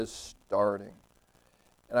is starting.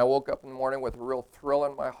 And I woke up in the morning with a real thrill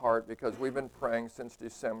in my heart because we've been praying since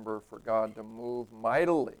December for God to move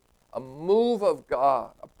mightily. A move of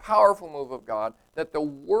God, a powerful move of God that the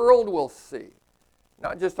world will see.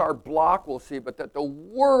 Not just our block will see, but that the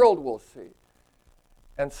world will see.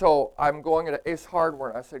 And so I'm going into Ace Hardware,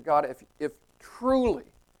 and I said, God, if truly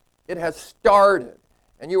it has started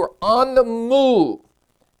and you are on the move,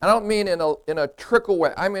 I don't mean in a trickle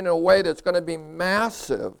way, I mean in a way that's going to be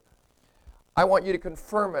massive, I want you to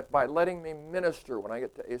confirm it by letting me minister when I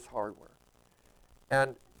get to Ace Hardware.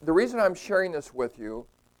 And the reason I'm sharing this with you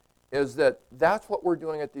is that that's what we're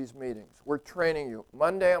doing at these meetings. We're training you.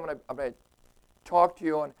 Monday, I'm going to talk to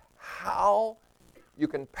you on how you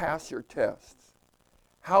can pass your tests,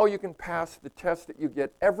 how you can pass the tests that you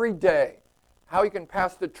get every day, how you can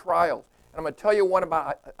pass the trials. And I'm going to tell you one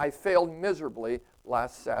about I failed miserably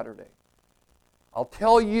last Saturday. I'll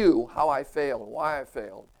tell you how I failed and why I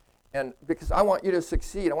failed. And because I want you to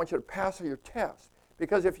succeed, I want you to pass your test.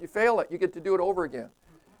 Because if you fail it, you get to do it over again.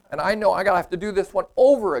 And I know I gotta have to do this one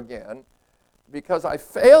over again because I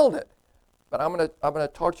failed it. But I'm gonna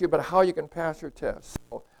talk to you about how you can pass your test.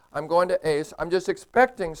 So I'm going to ACE. I'm just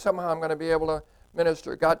expecting somehow I'm going to be able to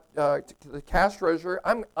minister. Got to the cash register.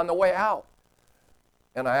 I'm on the way out,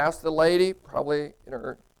 and I asked the lady, probably in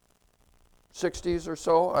her 60s or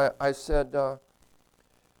so. I said,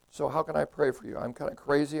 so how can I pray for you? I'm kind of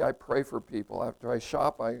crazy. I pray for people. After I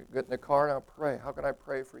shop, I get in the car and I pray. How can I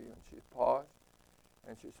pray for you? And she paused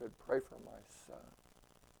and she said, pray for my son.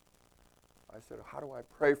 I said, how do I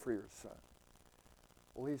pray for your son?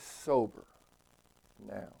 Well, he's sober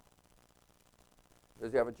now.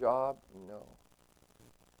 Does he have a job? No.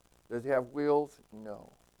 Does he have wheels?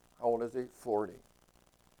 No. How old is he? 40.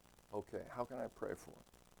 Okay, how can I pray for him?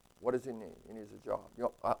 What does he need? He needs a job.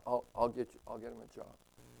 You know, I'll get him a job.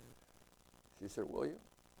 She said, will you?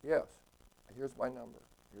 Yes. Here's my number.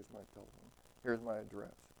 Here's my telephone. Here's my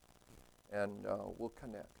address. And we'll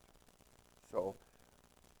connect. So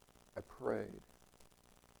I prayed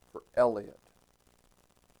for Elliot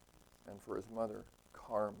and for his mother,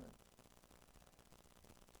 Carmen.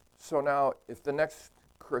 So now, if the next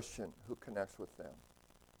Christian who connects with them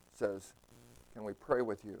says, can we pray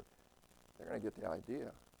with you? They're going to get the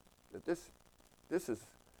idea that this is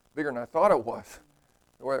bigger than I thought it was.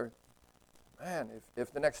 Where, man,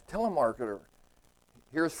 if the next telemarketer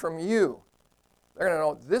hears from you, they're going to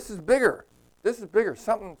know this is bigger. This is bigger.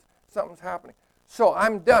 Something's happening. So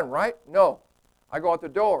I'm done, right? No. I go out the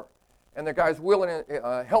door, and the guy's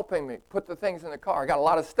helping me put the things in the car. I got a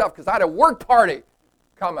lot of stuff because I had a work party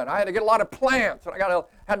coming. I had to get a lot of plants, and I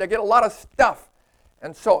had to get a lot of stuff.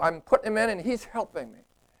 And so I'm putting him in, and he's helping me.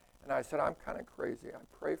 And I said, I'm kind of crazy. I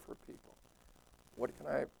pray for people. What can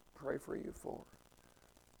I pray for you for?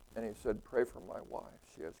 And he said, pray for my wife.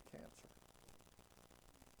 She has cancer.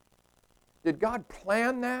 Did God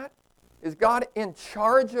plan that? Is God in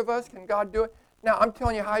charge of us? Can God do it? Now, I'm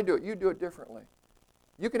telling you how I do it. You do it differently.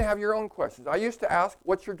 You can have your own questions. I used to ask,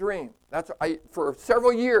 what's your dream? For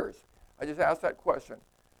several years, I just asked that question.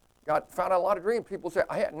 Found out a lot of dreams. People say,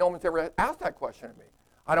 no one's ever asked that question to me.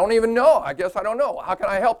 I don't even know. I guess I don't know. How can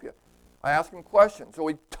I help you? I ask them questions. So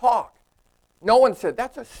we talk. No one said,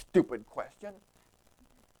 that's a stupid question.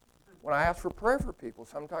 When I ask for prayer for people,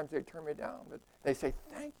 sometimes they turn me down. But they say,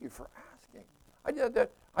 thank you for asking. I did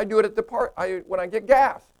that. I do it at the park. When I get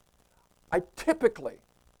gas. I typically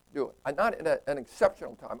do it. Not in an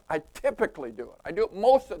exceptional time. I typically do it. I do it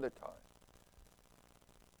most of the time.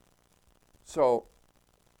 So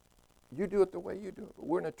you do it the way you do it. But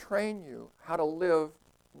we're going to train you how to live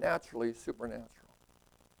naturally supernatural.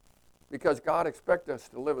 Because God expects us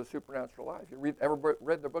to live a supernatural life. You ever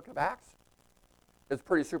read the book of Acts? It's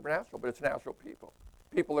pretty supernatural, but it's natural people.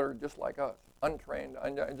 People that are just like us, untrained,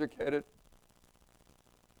 uneducated,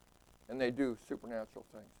 and they do supernatural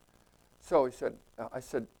things. So I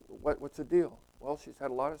said, what's the deal? Well, she's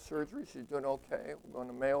had a lot of surgery. She's doing okay. We're going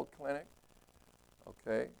to Mayo Clinic.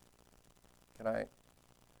 Okay. Can I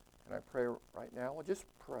pray right now? Well, just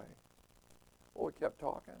pray. Well, we kept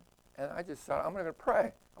talking. And I just said, I'm going to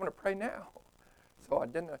pray. I'm going to pray now. So I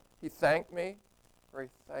didn't. He thanked me. Very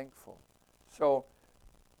thankful. So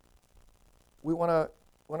we want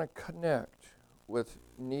to connect with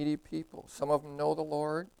needy people. Some of them know the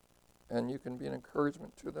Lord, and you can be an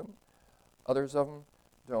encouragement to them. Others of them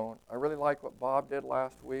don't. I really like what Bob did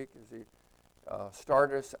last week as he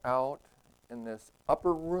started us out in this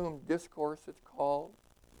upper room discourse, it's called,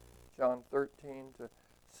 John 13 to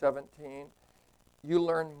 17. You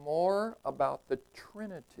learn more about the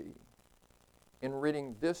Trinity in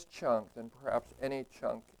reading this chunk than perhaps any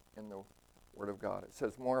chunk in the Word of God. It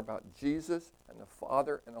says more about Jesus and the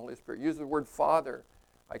Father and the Holy Spirit. Use the word Father.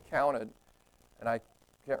 I counted, and I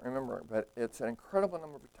can't remember, but it's an incredible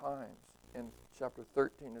number of times in chapter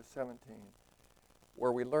 13 to 17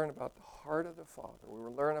 where we learn about the heart of the Father. We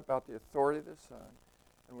learn about the authority of the Son,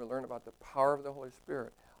 and we learn about the power of the Holy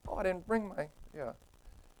Spirit. Oh, I didn't bring my,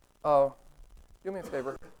 do me a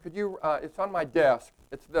favor. Could you, it's on my desk.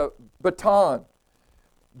 It's the baton.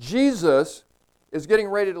 Jesus is getting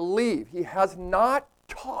ready to leave. He has not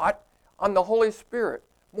taught on the Holy Spirit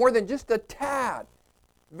more than just a tad.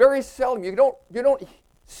 Very seldom. You don't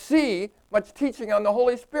see much teaching on the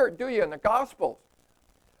Holy Spirit, do you, in the Gospels?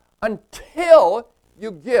 Until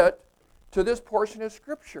you get to this portion of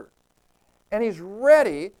Scripture. And he's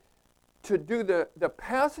ready to do the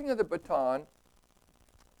passing of the baton,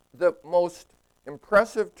 the most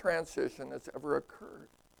impressive transition that's ever occurred.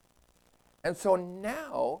 And so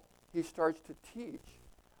now he starts to teach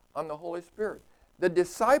on the Holy Spirit. The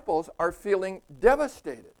disciples are feeling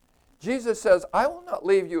devastated. Jesus says, I will not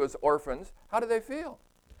leave you as orphans. How do they feel?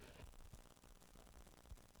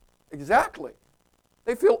 Exactly.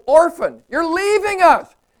 They feel orphaned. You're leaving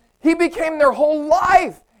us. He became their whole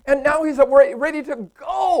life, and now he's ready to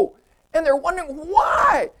go. And they're wondering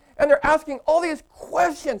why. And they're asking all these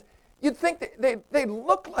questions. You'd think they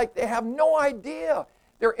look like they have no idea.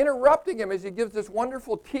 They're interrupting him as he gives this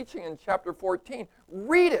wonderful teaching in chapter 14.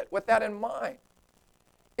 Read it with that in mind.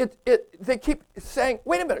 They keep saying,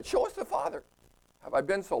 wait a minute, show us the Father. Have I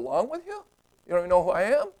been so long with you? You don't even know who I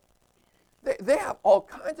am? They have all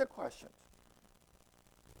kinds of questions.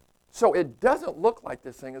 So it doesn't look like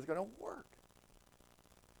this thing is going to work.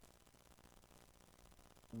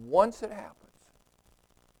 Once it happens,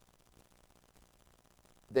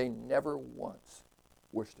 they never once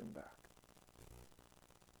wished him back.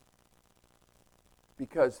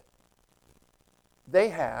 Because they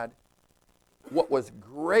had what was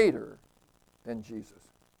greater than Jesus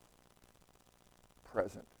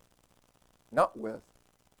present, not with,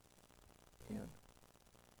 in.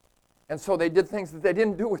 And so they did things that they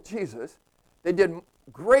didn't do with Jesus. They did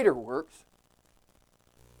greater works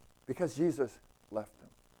because Jesus left them.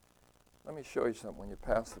 Let me show you something when you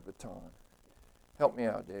pass the baton. Help me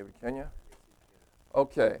out, David, can you?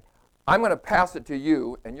 Okay. I'm going to pass it to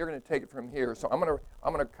you, and you're going to take it from here. So I'm going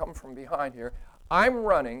to come from behind here. I'm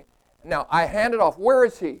running. Now, I hand it off. Where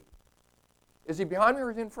is he? Is he behind me or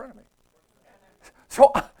is he in front of me?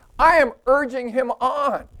 So I am urging him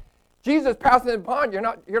on. Jesus passing the baton.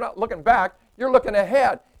 You're not looking back. You're looking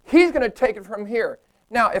ahead. He's going to take it from here.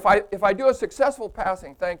 Now, if I do a successful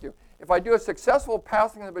passing, thank you. If I do a successful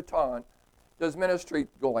passing of the baton, does ministry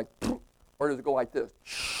go like, or does it go like this?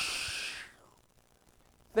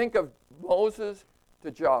 Think of Moses to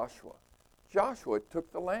Joshua. Joshua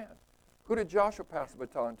took the land. Who did Joshua pass the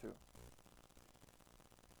baton to?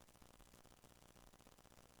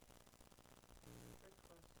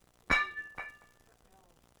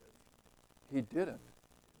 He didn't.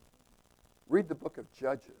 Read the book of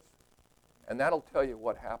Judges, and that'll tell you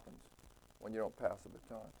what happens when you don't pass the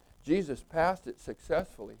baton. Jesus passed it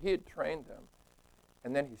successfully. He had trained them,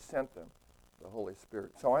 and then he sent them the Holy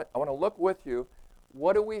Spirit. So I want to look with you.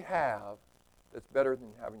 What do we have that's better than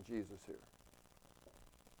having Jesus here?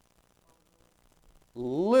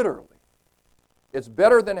 Literally. It's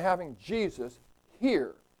better than having Jesus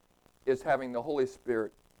here is having the Holy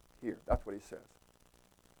Spirit here. That's what he says.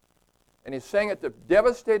 And he's saying it to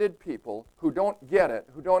devastated people who don't get it,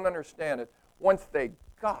 who don't understand it. Once they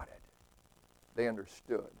got it, they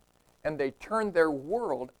understood. And they turned their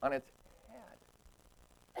world on its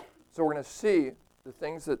head. So we're going to see the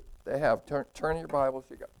things that they have. Turn your Bibles.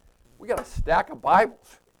 We got a stack of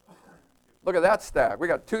Bibles. Look at that stack. We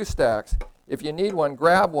got 2 stacks. If you need one,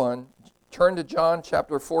 grab one. Turn to John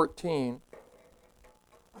chapter 14.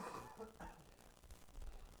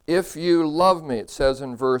 If you love me, it says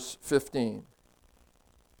in verse 15,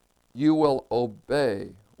 you will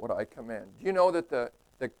obey what I command. Do you know that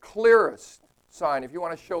the clearest sign, if you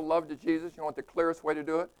want to show love to Jesus, you know what the clearest way to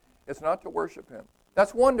do it? It's not to worship him.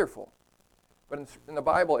 That's wonderful. But in the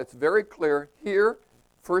Bible, it's very clear. Here,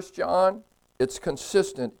 1 John, it's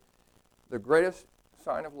consistent. The greatest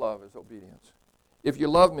sign of love is obedience. If you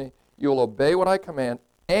love me, you will obey what I command,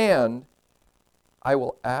 and I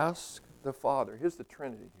will ask the Father. Here's the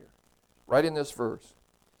Trinity here, right in this verse.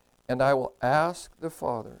 And I will ask the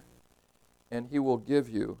Father, and he will give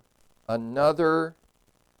you another,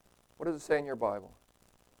 what does it say in your Bible?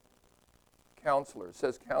 Counselor. It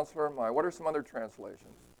says counselor in my. What are some other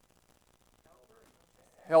translations?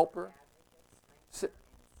 Helper.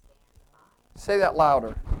 Say that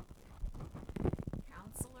louder.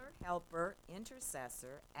 Counselor, helper,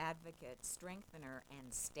 intercessor, advocate, strengthener,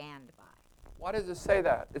 and standby. Why does it say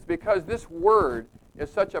that? It's because this word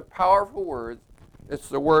is such a powerful word. It's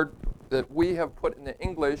the word that we have put in the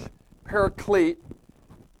English, paraclete.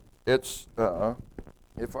 It's,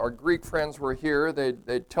 if our Greek friends were here,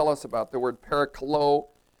 they'd tell us about the word paraklo.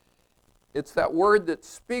 It's that word that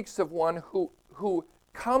speaks of one who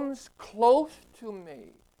comes close to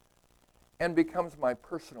me and becomes my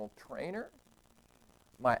personal trainer,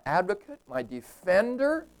 my advocate, my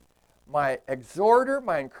defender, my exhorter,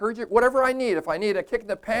 my encourager, whatever I need. If I need a kick in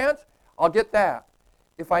the pants, I'll get that.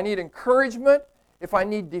 If I need encouragement, if I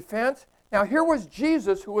need defense. Now here was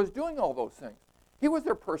Jesus who was doing all those things. He was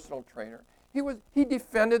their personal trainer. He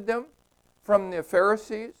defended them from the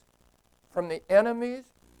Pharisees, from the enemies.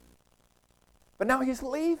 But now he's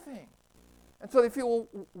leaving. And so they feel,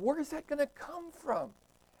 well, where is that going to come from?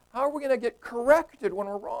 How are we going to get corrected when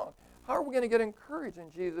we're wrong? How are we going to get encouraged?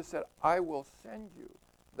 And Jesus said, I will send you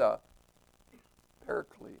the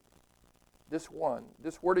paraclete. This one.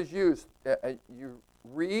 This word is used. You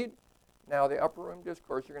read now the Upper Room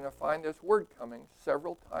Discourse, you're going to find this word coming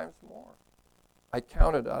several times more. I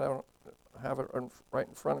counted. I don't have it right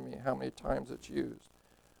in front of me how many times it's used.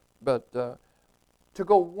 But to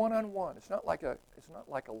go one-on-one. It's not like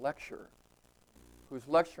a lecturer who's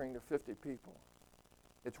lecturing to 50 people.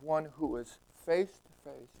 It's one who is face to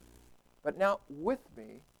face, but now with me,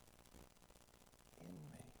 in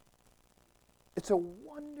me. It's a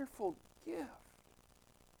wonderful gift.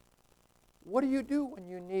 What do you do when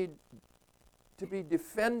you need to be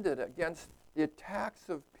defended against the attacks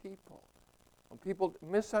of people? When people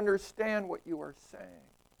misunderstand what you are saying?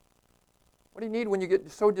 What do you need when you get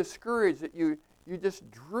so discouraged that you just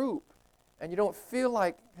droop and you don't feel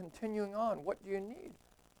like continuing on? What do you need?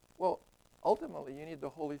 Well, ultimately, you need the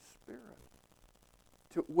Holy Spirit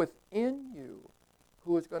within you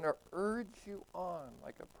who is going to urge you on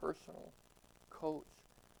like a personal coach,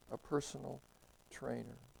 a personal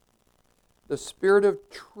trainer. The Spirit of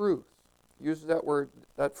truth uses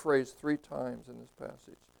that phrase 3 times in this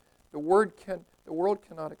passage. The world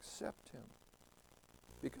cannot accept him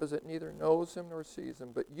because it neither knows him nor sees him,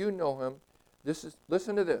 but you know him.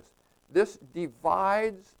 Listen to this. This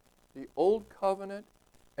divides the old covenant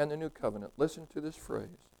and the new covenant. Listen to this phrase.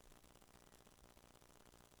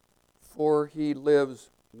 For he lives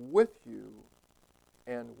with you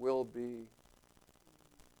and will be.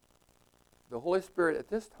 The Holy Spirit at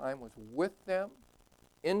this time was with them,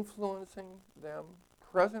 influencing them,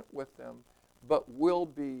 present with them, but will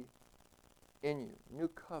be in you. New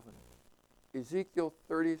covenant. Ezekiel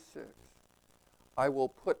 36. I will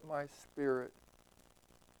put my Spirit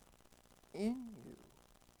in you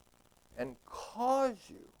and cause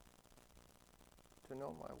you to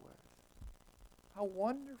know my ways. How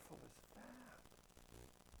wonderful is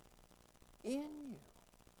that? In you.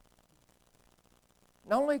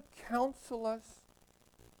 Not only counsel us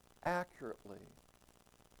accurately,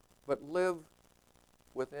 but live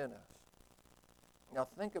within us. Now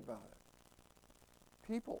think about it.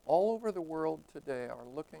 People all over the world today are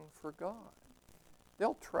looking for God.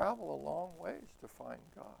 They'll travel a long ways to find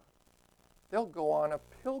God. They'll go on a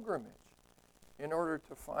pilgrimage in order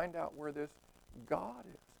to find out where this God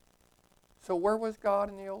is. So where was God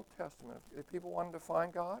in the Old Testament? If people wanted to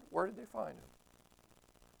find God, where did they find him?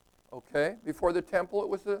 Okay, before the temple, it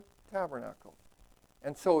was the tabernacle.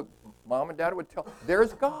 And so mom and dad would tell,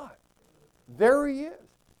 there's God. There he is.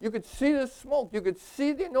 You could see the smoke. You could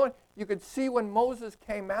see the anointing. You could see when Moses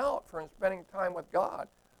came out from spending time with God.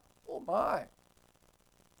 Oh my,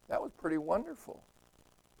 that was pretty wonderful.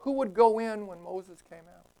 Who would go in when Moses came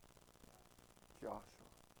out? Joshua.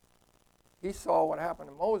 He saw what happened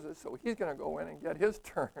to Moses, so he's going to go in and get his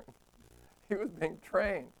turn. He was being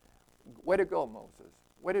trained. Way to go, Moses.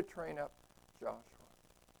 Way to train up Joshua.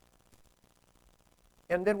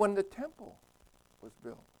 And then when the temple was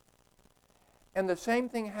built, and the same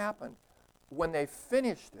thing happened when they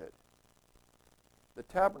finished it, the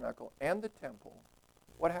tabernacle and the temple,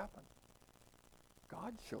 what happened?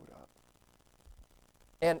 God showed up.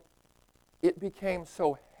 And it became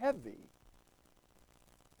so heavy.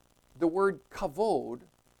 The word kavod,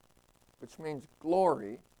 which means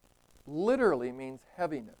glory, literally means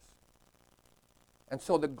heaviness. And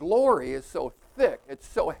so the glory is so thick, it's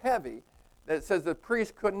so heavy, that it says the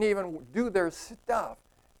priests couldn't even do their stuff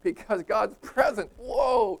because God's presence,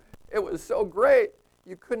 whoa, it was so great,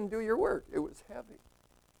 you couldn't do your work. It was heavy.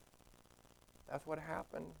 That's what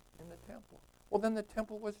happened in the temple. Well, then the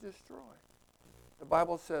temple was destroyed. The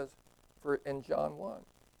Bible says in John 1,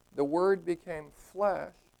 the Word became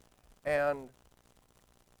flesh and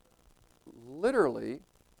literally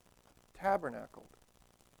tabernacled.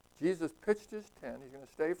 Jesus pitched his tent. He's going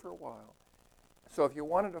to stay for a while. So if you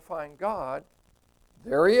wanted to find God,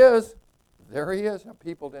 there he is. There he is. Now,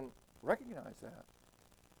 people didn't recognize that,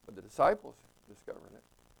 but the disciples discovered it.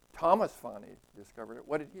 Thomas finally discovered it.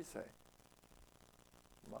 What did he say?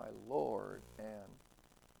 My Lord and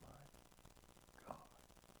my God.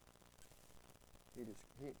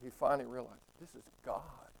 He finally realized this is God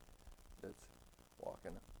that's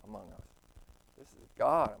walking among us. This is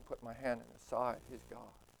God. I'm putting my hand in his side. He's God.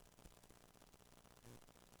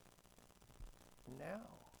 Now,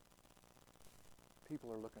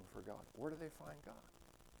 people are looking for God. Where do they find God?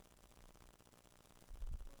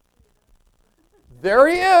 There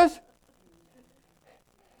he is.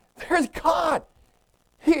 There's God.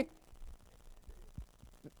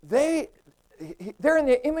 They're in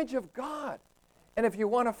the image of God. And if you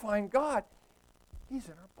want to find God, he's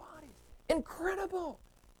in our bodies. Incredible.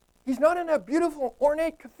 He's not in a beautiful,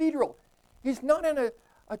 ornate cathedral. He's not in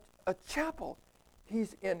a chapel.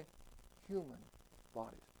 He's in human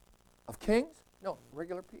bodies. Of kings? No,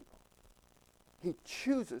 regular people. He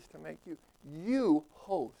chooses to make you. You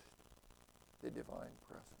host the divine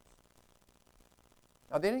presence.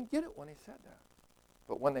 Now, they didn't get it when he said that.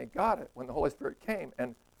 But when they got it, when the Holy Spirit came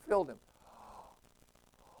and filled him.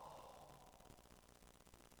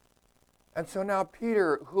 And so now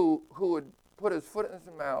Peter, who would put his foot in his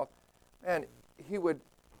mouth, and he would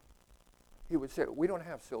say, we don't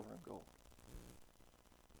have silver and gold.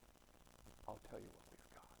 I'll tell you what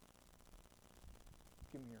we've got.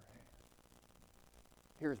 Give me your hand.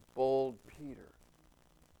 Here's bold Peter,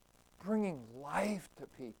 bringing life to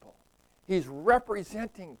people. He's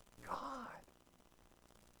representing God.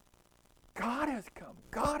 God has come.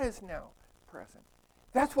 God is now present.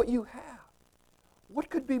 That's what you have. What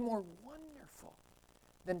could be more wonderful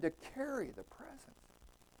than to carry the presence?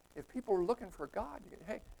 If people are looking for God,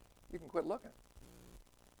 hey, you can quit looking.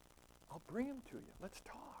 I'll bring him to you. Let's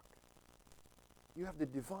talk. You have the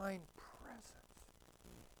divine presence.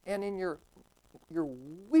 And in your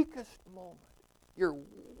weakest moment, your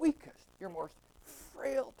weakest, your most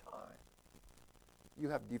frail time, you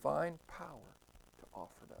have divine power to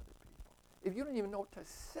offer to other people. If you don't even know what to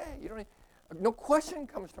say, no question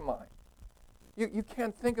comes to mind. You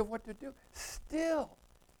can't think of what to do. Still,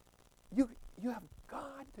 you have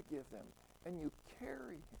God to give them, and you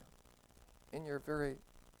carry him in your very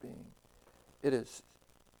being. It is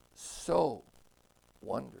so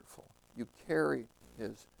wonderful. You carry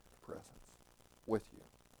his presence with you.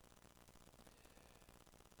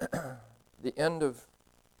 The end of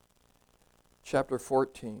chapter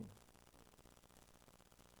 14.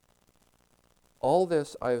 All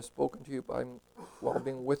this I have spoken to you while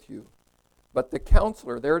being with you. But the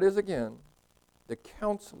Counselor, there it is again, the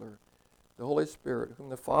Counselor, the Holy Spirit, whom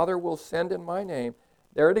the Father will send in my name.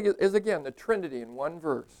 There it is again, the Trinity in one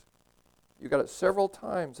verse. You got it several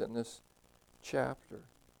times in this chapter.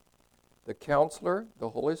 The Counselor, the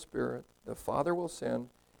Holy Spirit, the Father will send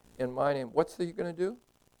in my name. What's he going to do?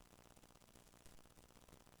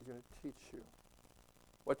 He's going to teach you.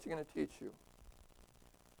 What's he going to teach you?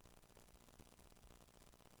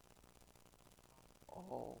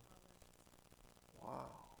 Oh, wow.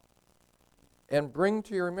 And bring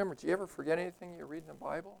to your remembrance. You ever forget anything you read in the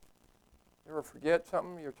Bible? You ever forget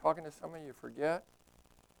something? You're talking to somebody, you forget?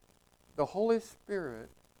 The Holy Spirit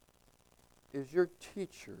is your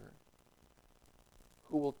teacher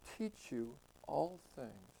who will teach you all things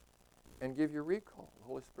and give you recall. The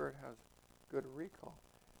Holy Spirit has good recall.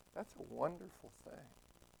 That's a wonderful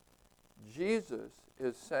thing. Jesus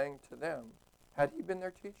is saying to them, had he been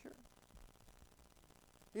their teacher?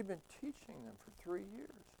 He'd been teaching them for 3 years.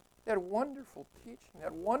 They had wonderful teaching. They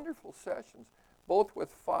had wonderful sessions, both with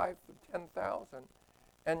 5,000 to 10,000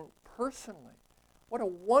 and personally. What a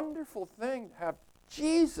wonderful thing to have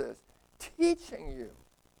Jesus teaching you.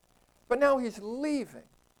 But now he's leaving.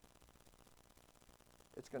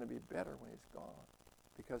 It's going to be better when he's gone,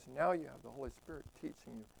 because now you have the Holy Spirit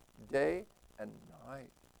teaching you day and night,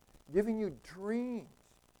 giving you dreams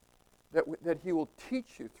that he will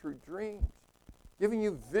teach you through dreams, giving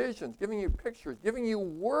you visions, giving you pictures, giving you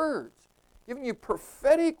words, giving you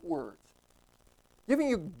prophetic words, giving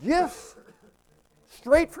you gifts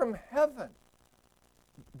straight from heaven,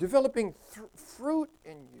 developing fruit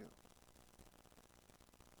in you.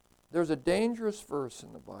 There's a dangerous verse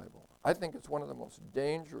in the Bible. I think it's one of the most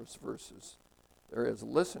dangerous verses there is.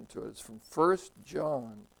 Listen to it. It's from 1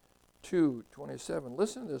 John 2:27.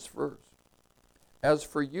 Listen to this verse. As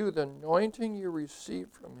for you, the anointing you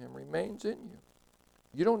received from him remains in you.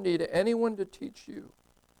 You don't need anyone to teach you,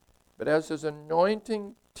 but as his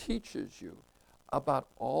anointing teaches you about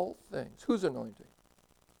all things. Whose anointing?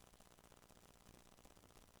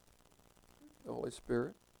 the Holy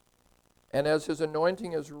Spirit. And as his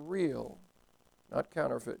anointing is real, not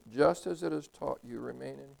counterfeit, just as it is taught you,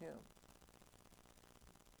 remain in him.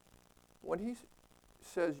 When he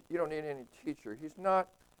says you don't need any teacher, he's not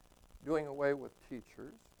doing away with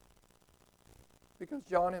teachers, because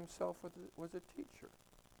John himself was a teacher.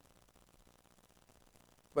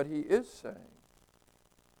 But he is saying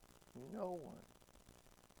no one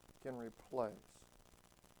can replace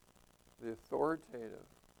the authoritative,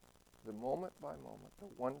 the moment by moment, the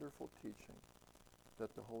wonderful teaching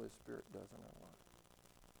that the Holy Spirit does in our life.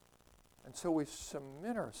 And so we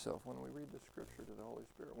submit ourselves when we read the Scripture to the Holy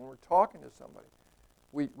Spirit. When we're talking to somebody,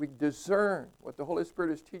 we discern what the Holy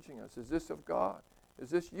Spirit is teaching us. Is this of God? Is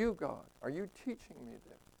this you, God? Are you teaching me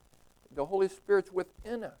this? The Holy Spirit's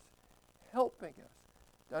within us, helping us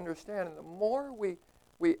to understand. And the more we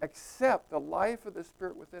accept the life of the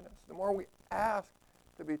Spirit within us, the more we ask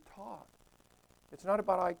to be taught. It's not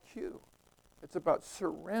about IQ. It's about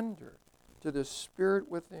surrender to the Spirit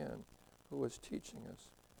within who is teaching us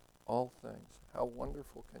all things. How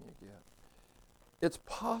wonderful can you get? It's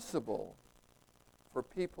possible for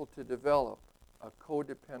people to develop a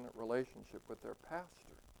codependent relationship with their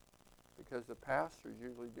pastor, because the pastors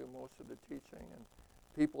usually do most of the teaching and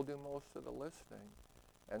people do most of the listening.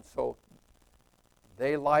 And so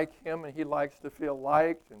they like him and he likes to feel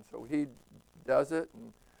liked, and so he does it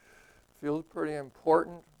and feels pretty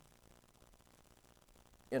important.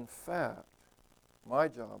 In fact, my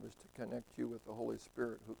job is to connect you with the Holy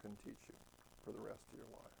Spirit who can teach you for the rest of your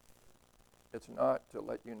life. It's not to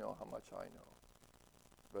let you know how much I know,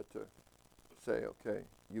 but to say, okay,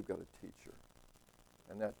 you've got a teacher.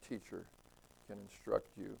 And that teacher can instruct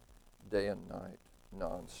you day and night,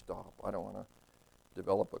 nonstop. I don't want to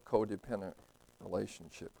develop a codependent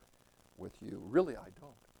relationship with you. Really, I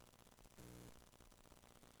don't.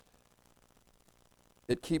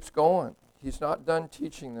 It keeps going. He's not done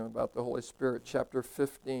teaching them about the Holy Spirit. Chapter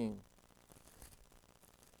 15.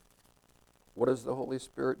 What does the Holy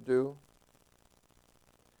Spirit do?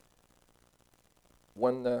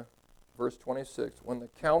 Verse 26, when the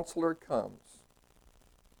Counselor comes,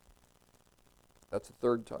 that's the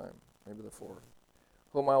third time, maybe the fourth,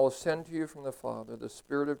 whom I will send to you from the Father, the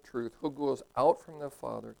Spirit of truth, who goes out from the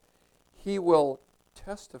Father, he will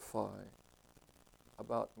testify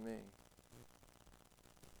about me.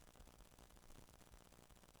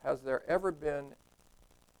 Has there ever been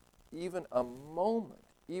even a moment,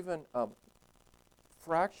 even a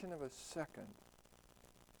fraction of a second,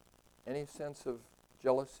 any sense of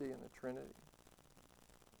jealousy in the Trinity?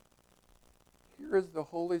 Here is the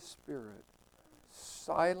Holy Spirit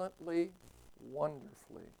silently,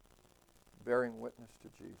 wonderfully bearing witness to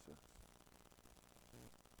Jesus.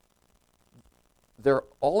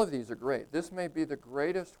 All of these are great. This may be the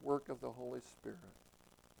greatest work of the Holy Spirit,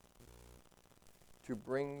 to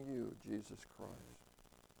bring you Jesus Christ.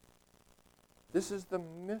 This is the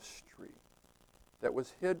mystery that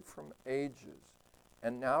was hid from ages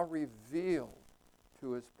and now revealed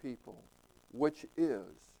to his people, which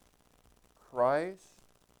is Christ,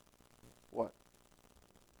 what?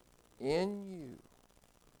 In you.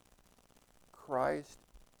 Christ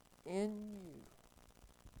in you.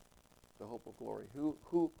 The hope of glory. Who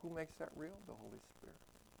makes that real? The Holy Spirit.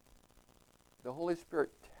 The Holy Spirit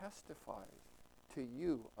testifies to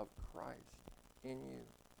you of Christ in you.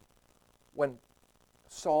 When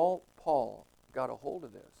Paul got a hold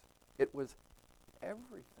of this, it was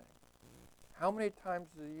everything. How many times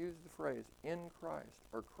does he use the phrase, in Christ,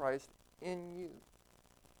 or Christ in you?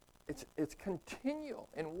 It's continual,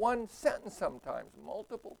 in one sentence sometimes,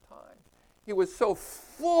 multiple times. He was so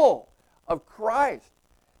full of Christ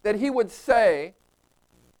that he would say,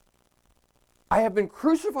 I have been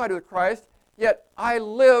crucified with Christ, yet I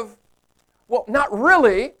live, well, not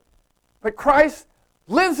really, but Christ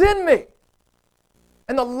lives in me.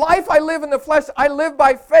 And the life I live in the flesh, I live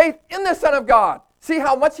by faith in the Son of God. See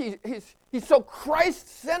how much he's so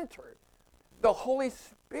Christ-centered. The Holy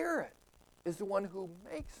Spirit is the one who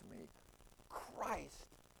makes me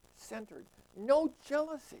Christ-centered. No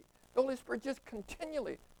jealousy. The Holy Spirit just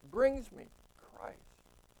continually brings me Christ.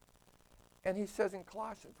 And he says in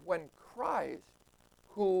Colossians, when Christ,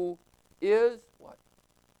 who is what?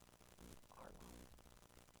 Our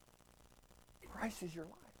life. Christ is your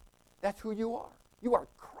life. That's who you are. You are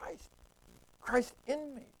Christ. Christ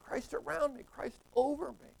in me. Christ around me. Christ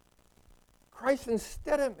over me. Christ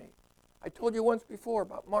instead of me. I told you once before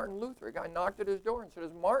about Martin Luther. A guy knocked at his door and said,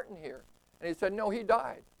 is Martin here? And he said, no, he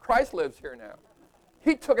died. Christ lives here now.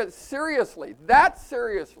 He took it seriously, that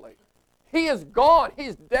seriously. He is gone.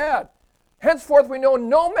 He's dead. Henceforth we know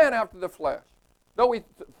no man after the flesh. Though we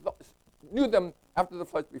knew them after the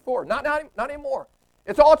flesh before. Not anymore.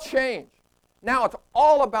 It's all changed. Now it's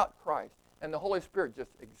all about Christ. And the Holy Spirit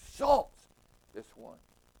just exalts this one.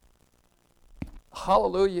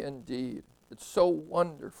 Hallelujah indeed. It's so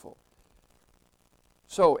wonderful.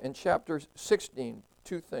 So in chapter 16,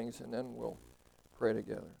 two things, and then we'll pray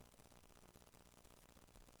together.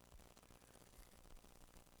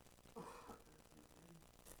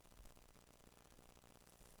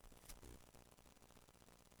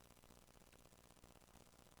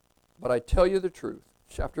 But I tell you the truth.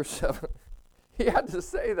 Chapter 7. He had to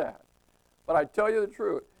say that. But I tell you the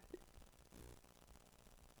truth.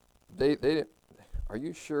 They didn't. Are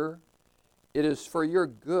you sure? It is for your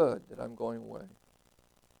good that I'm going away.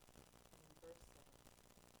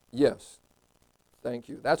 Yes. Thank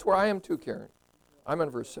you. That's where I am too, Karen. I'm in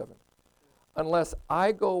verse 7. Unless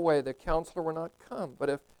I go away, the counselor will not come. But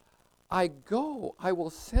if I go, I will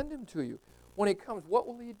send him to you. When he comes, what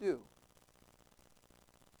will he do?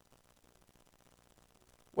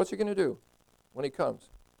 What's he going to do when he comes?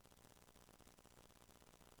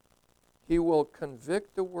 He will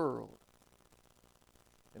convict the world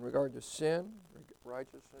in regard to sin,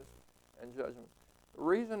 righteousness, and judgment. The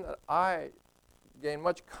reason that I gain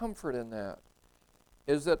much comfort in that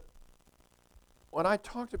is that when I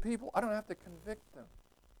talk to people, I don't have to convict them.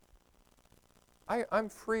 I'm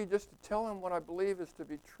free just to tell them what I believe is to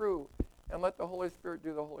be true and let the Holy Spirit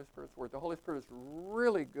do the Holy Spirit's work. The Holy Spirit is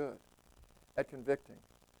really good at convicting.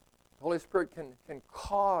 The Holy Spirit can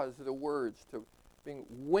cause the words to being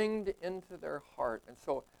winged into their heart. And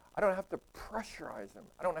so I don't have to pressurize them.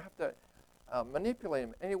 I don't have to manipulate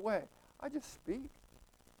them in any way. I just speak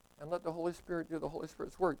and let the Holy Spirit do the Holy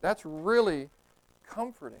Spirit's work. That's really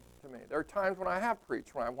comforting to me. There are times when I have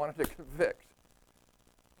preached when I wanted to convict.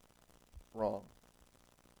 Wrong.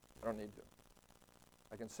 I don't need to.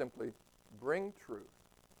 I can simply bring truth,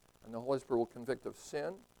 and the Holy Spirit will convict of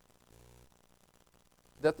sin,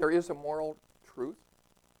 that there is a moral truth.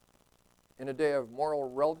 In a day of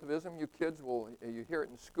moral relativism, you hear it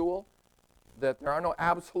in school, that there are no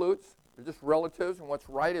absolutes. They're just relatives, and what's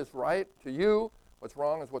right is right to you. What's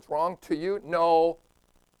wrong is what's wrong to you. No.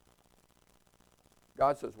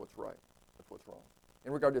 God says what's right. That's what's wrong.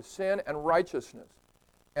 In regard to sin and righteousness,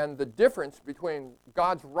 and the difference between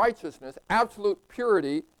God's righteousness, absolute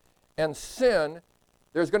purity, and sin,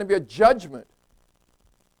 there's going to be a judgment.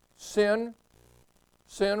 Sin,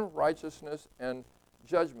 righteousness, and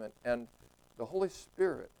judgment. And the Holy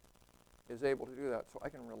Spirit is able to do that. So I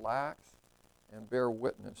can relax and bear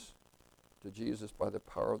witness to Jesus by the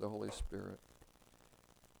power of the Holy Spirit.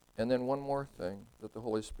 And then one more thing that the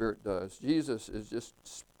Holy Spirit does. Jesus is just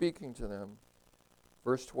speaking to them.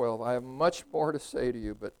 Verse 12, I have much more to say to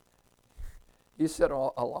you, but he said an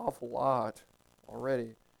awful lot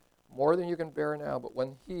already. More than you can bear now, but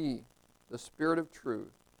when he, the Spirit of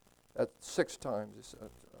truth, that's 6 times he said,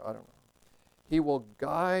 I don't know. He will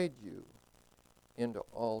guide you into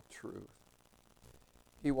all truth.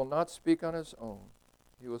 He will not speak on his own.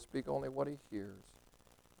 He will speak only what he hears,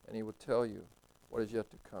 and he will tell you what is yet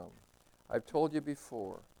to come. I've told you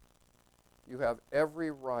before, you have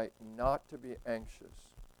every right not to be anxious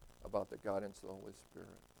about the guidance of the Holy Spirit.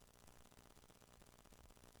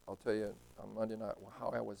 I'll tell you on Monday night how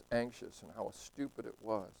I was anxious and how stupid it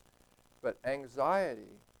was. But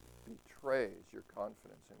anxiety betrays your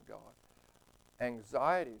confidence in God.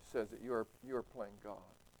 Anxiety says that you are playing God.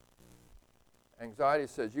 Anxiety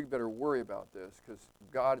says you better worry about this because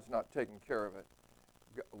God is not taking care of it.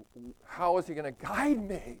 How is he going to guide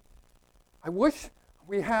me? I wish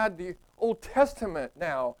we had the Old Testament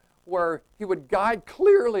now where he would guide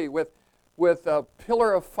clearly with a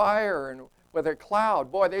pillar of fire and with a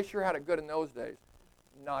cloud. Boy, they sure had it good in those days.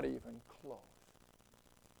 Not even close.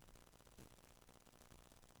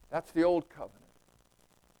 That's the old covenant.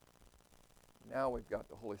 Now we've got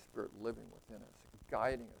the Holy Spirit living within us,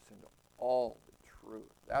 guiding us into all the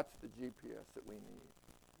truth. That's the GPS that we need.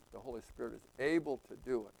 The Holy Spirit is able to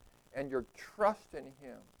do it. And your trust in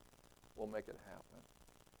him will make it happen.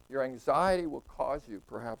 Your anxiety will cause you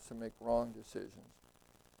perhaps to make wrong decisions.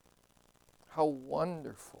 How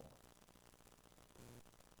wonderful.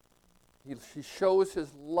 He shows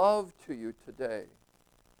his love to you today.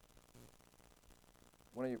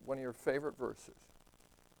 One of your favorite verses.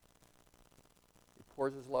 He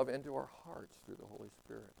pours his love into our hearts through the Holy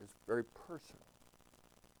Spirit. It's very personal.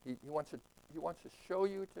 He wants to show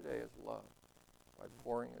you today his love by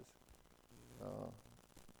pouring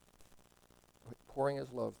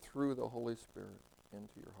his love through the Holy Spirit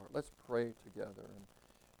into your heart. Let's pray together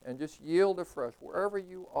and just yield afresh wherever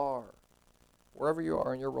you are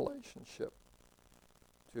in your relationship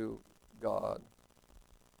to God,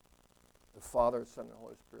 the the Father, Son, and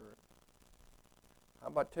Holy Spirit. How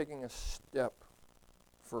about taking a step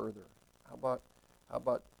further? How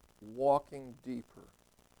about walking deeper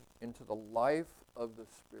into the life of the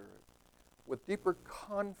Spirit with deeper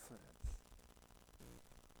confidence,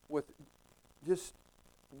 with just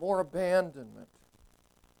more abandonment,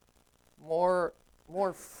 more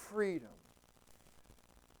freedom,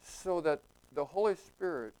 so that the Holy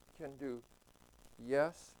Spirit can do,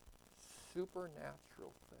 yes,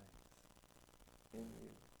 supernatural things in you.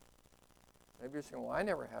 Maybe you're saying, well, I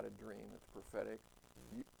never had a dream that's prophetic.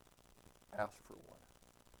 You ask for one.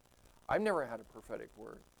 I've never had a prophetic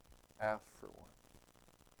word. Ask for one.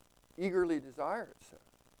 Eagerly desire it, so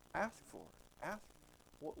ask for it. Ask.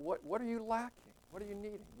 What are you lacking? What are you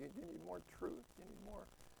needing? You need more truth? You need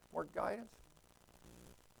more guidance?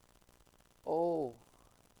 Oh,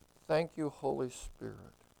 thank you, Holy Spirit.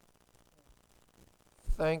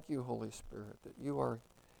 Thank you, Holy Spirit, that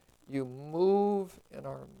you move in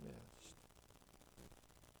our midst.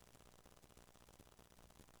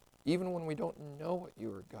 Even when we don't know what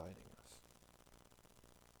you are guiding us.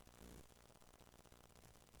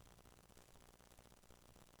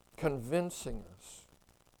 Convincing us,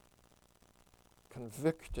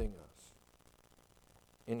 convicting us,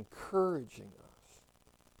 encouraging us,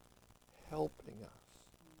 helping us,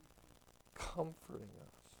 comforting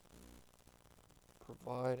us,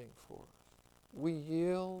 providing for us. We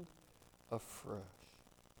yield afresh.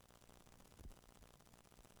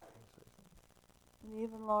 And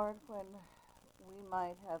even, Lord, when we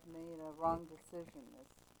might have made a wrong decision, as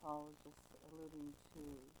Paul was just alluding to,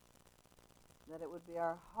 that it would be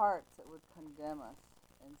our hearts that would condemn us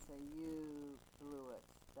and say, you blew it,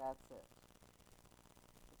 that's it.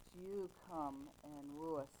 But you come and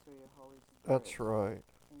woo us through your Holy Spirit. That's right.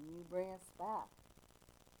 And you bring us back.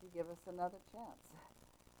 You give us another chance.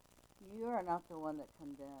 You are not the one that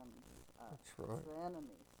condemns us. That's right. It's the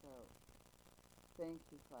enemy. So thank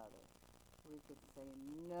you, Father. We could say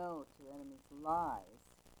no to the enemy's lies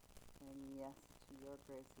and yes to your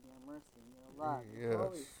grace and your mercy and your love. Yes.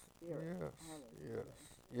 Holy Spirit.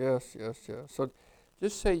 Yes. So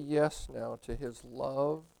just say yes now to his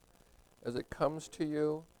love as it comes to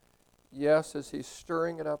you. Yes, as he's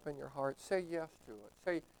stirring it up in your heart. Say yes to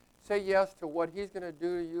it. Say yes to what he's going to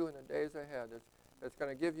do to you in the days ahead. That's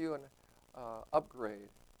going to give you an upgrade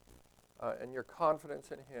in your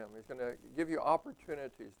confidence in him. He's going to give you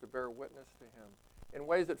opportunities to bear witness to him in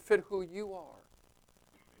ways that fit who you are.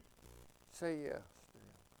 Say yes to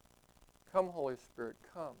him. Come, Holy Spirit,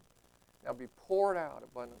 come. Now be poured out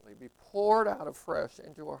abundantly. Be poured out afresh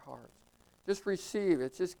into our hearts. Just receive.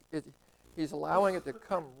 He's allowing it to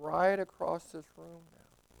come right across this room now.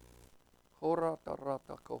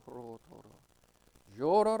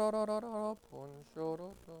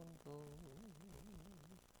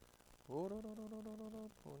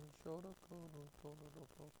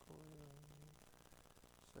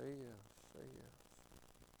 Say yes, say yes.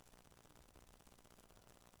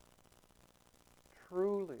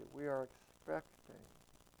 Truly, we are expecting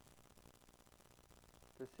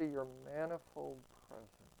to see your manifold presence.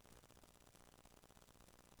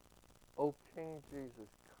 O King Jesus,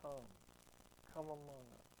 come among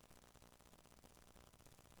us.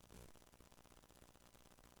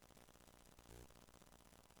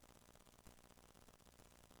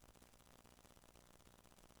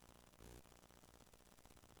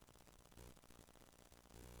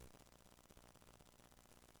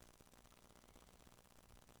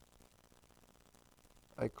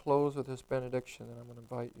 I close with this benediction, and I'm going to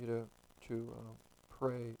invite you to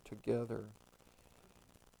pray together.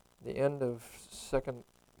 The end of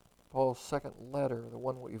Paul's second letter, the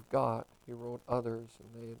one we've got, he wrote others,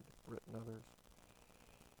 and they had written others.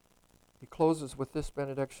 He closes with this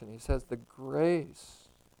benediction. He says, the grace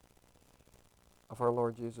of our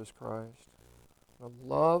Lord Jesus Christ, the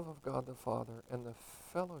love of God the Father, and the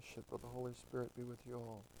fellowship of the Holy Spirit be with you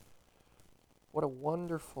all. What a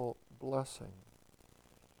wonderful blessing.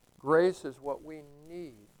 Grace is what we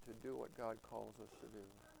need to do what God calls us to do.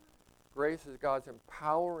 Grace is God's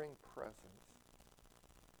empowering presence.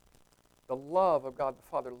 The love of God the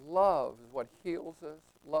Father. Love is what heals us.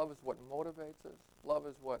 Love is what motivates us. Love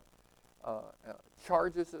is what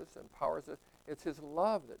charges us, empowers us. It's his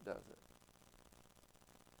love that does it.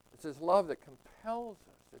 It's his love that compels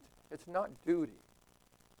us. It's not duty.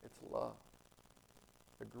 It's love.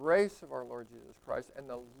 The grace of our Lord Jesus Christ and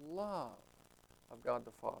the love of God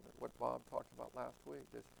the Father, what Bob talked about last week,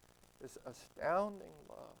 this astounding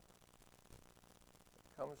love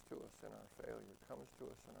that comes to us in our failure, comes to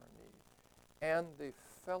us in our need. And the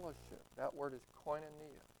fellowship, that word is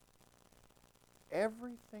koinonia.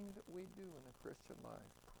 Everything that we do in the Christian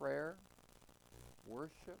life, prayer,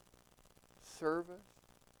 worship, service,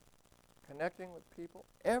 connecting with people,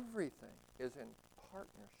 everything is in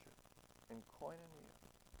partnership, in koinonia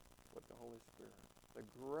with the Holy Spirit. The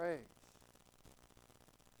grace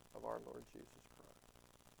of our Lord Jesus Christ.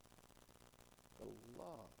 The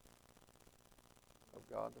love of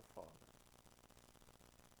God the Father.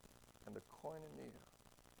 And the koinonia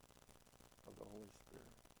of the Holy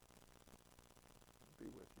Spirit.